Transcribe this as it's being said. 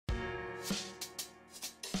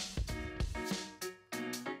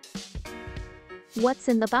What's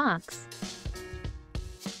in the box?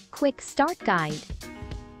 Quick start guide.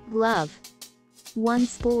 Glove. 1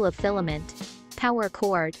 spool of filament. Power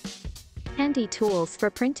cord. Handy tools for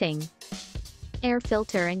printing. Air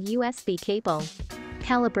filter and USB cable.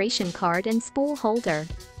 Calibration card and spool holder.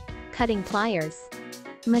 Cutting pliers.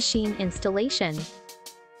 Machine installation.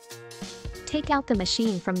 Take out the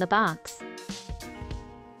machine from the box.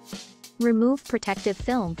 Remove protective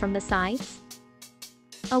film from the sides.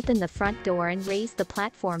 Open the front door and raise the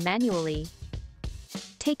platform manually.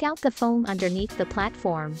 Take out the foam underneath the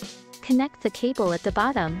platform. Connect the cable at the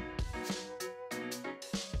bottom.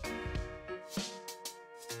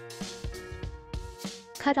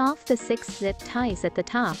 Cut off the 6 zip ties at the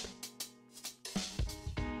top.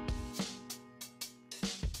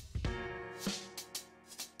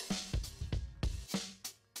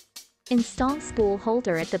 Install spool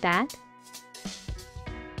holder at the back.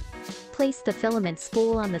 Place the filament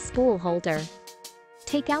spool on the spool holder.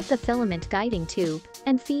 Take out the filament guiding tube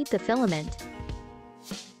and feed the filament.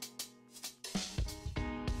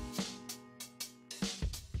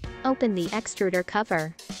 Open the extruder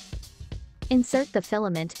cover. Insert the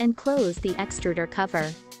filament and close the extruder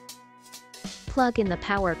cover. Plug in the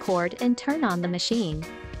power cord and turn on the machine.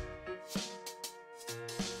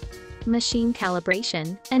 Machine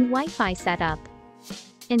calibration and Wi-Fi setup.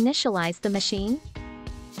 Initialize the machine.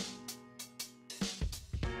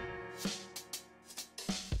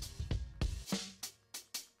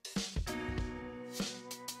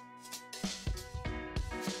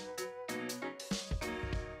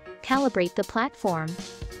 Calibrate the platform.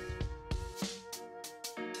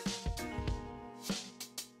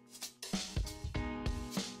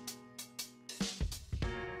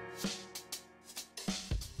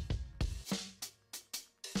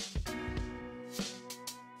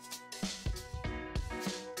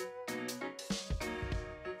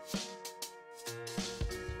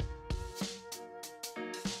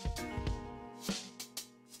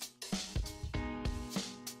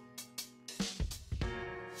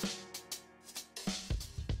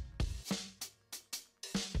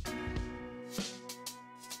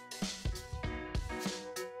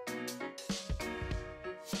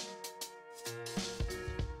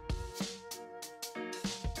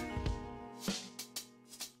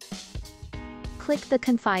 Click the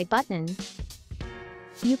Config button.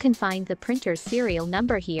 You can find the printer's serial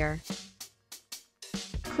number here.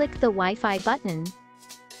 Click the Wi-Fi button.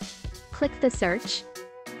 Click the search.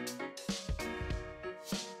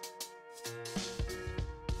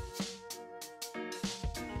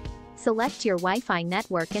 Select your Wi-Fi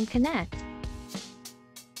network and connect.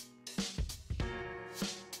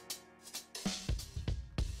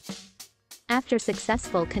 After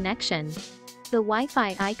successful connection, the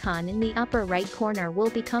Wi-Fi icon in the upper right corner will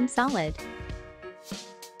become solid.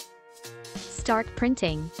 Start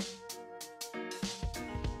printing.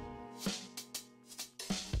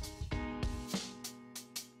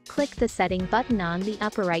 Click the setting button on the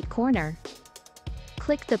upper right corner.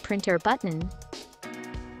 Click the printer button.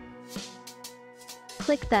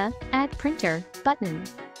 Click the Add Printer button.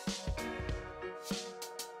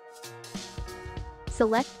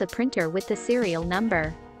 Select the printer with the serial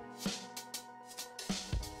number.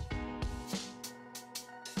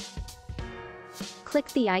 Click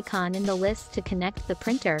the icon in the list to connect the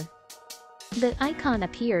printer. The icon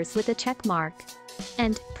appears with a check mark,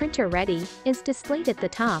 and Printer Ready is displayed at the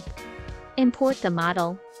top. Import the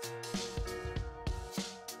model.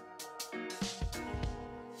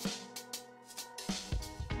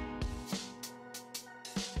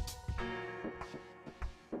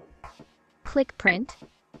 Click Print.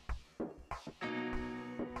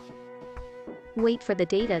 Wait for the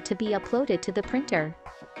data to be uploaded to the printer.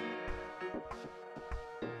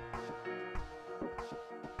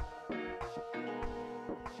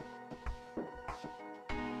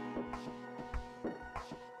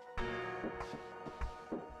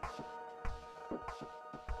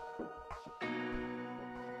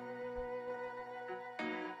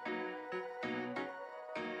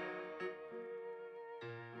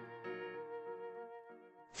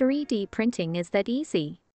 "3D printing is that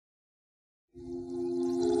easy."